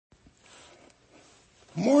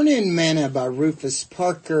Morning Manna by Rufus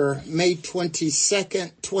Parker, May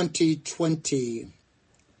 22nd, 2020.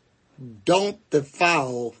 Don't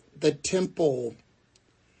defile the temple.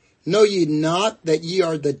 Know ye not that ye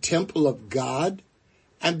are the temple of God,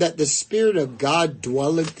 and that the Spirit of God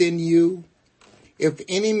dwelleth in you? If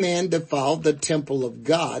any man defile the temple of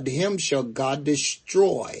God, him shall God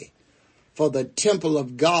destroy. For the temple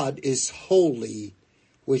of God is holy,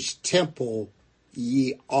 which temple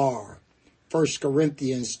ye are. 1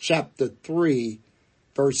 Corinthians chapter 3,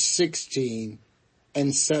 verse 16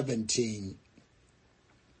 and 17.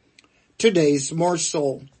 Today's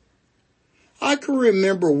morsel. I can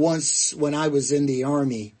remember once when I was in the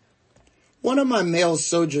Army, one of my male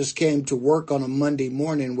soldiers came to work on a Monday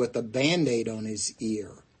morning with a Band-Aid on his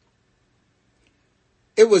ear.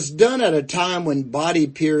 It was done at a time when body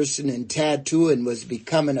piercing and tattooing was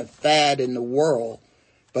becoming a fad in the world,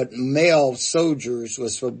 but male soldiers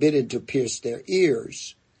was forbidden to pierce their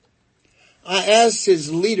ears. I asked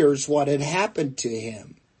his leaders what had happened to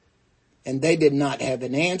him, and they did not have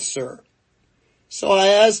an answer. So I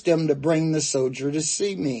asked them to bring the soldier to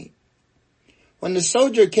see me. When the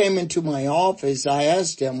soldier came into my office, I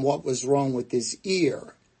asked him what was wrong with his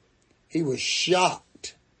ear. He was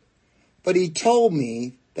shocked, but he told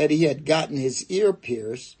me that he had gotten his ear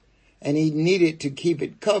pierced and he needed to keep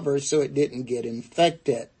it covered so it didn't get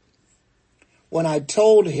infected. When I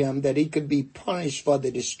told him that he could be punished for the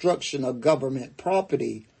destruction of government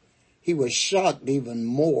property, he was shocked even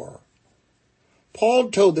more. Paul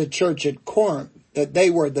told the church at Corinth that they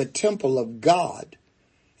were the temple of God,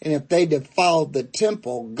 and if they defiled the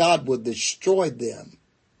temple, God would destroy them.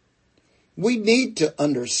 We need to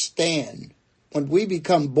understand, when we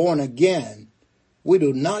become born again, we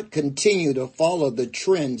do not continue to follow the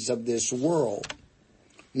trends of this world.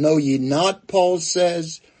 Know ye not, Paul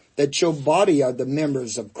says, that your body are the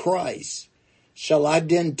members of Christ? Shall I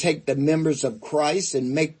then take the members of Christ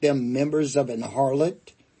and make them members of an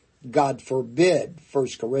harlot? God forbid. 1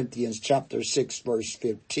 Corinthians chapter 6, verse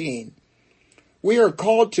 15. We are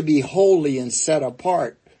called to be holy and set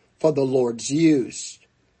apart for the Lord's use.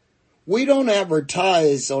 We don't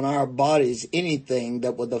advertise on our bodies anything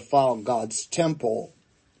that will defile God's temple.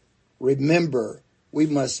 Remember, we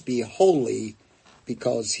must be holy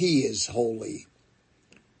because He is holy.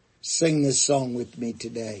 Sing this song with me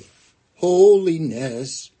today.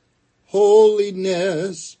 Holiness,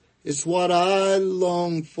 holiness is what I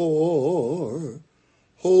long for.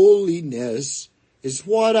 Holiness is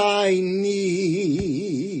what I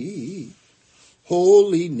need.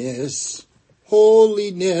 Holiness,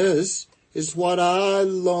 holiness is what I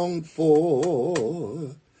long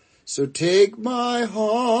for. So take my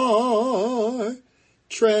heart,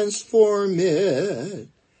 transform it.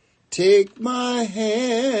 Take my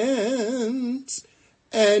hands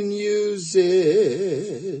and use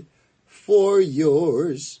it for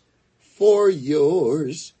yours, O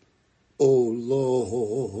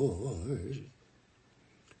Lord.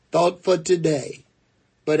 Thought for today.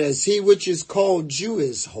 But as he which is called you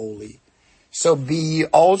is holy, so be ye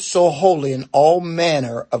also holy in all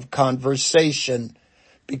manner of conversation,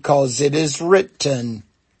 because it is written,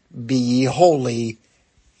 be ye holy,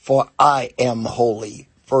 for I am holy.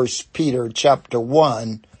 1 Peter chapter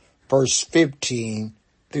 1, verse 15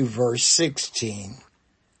 through verse 16.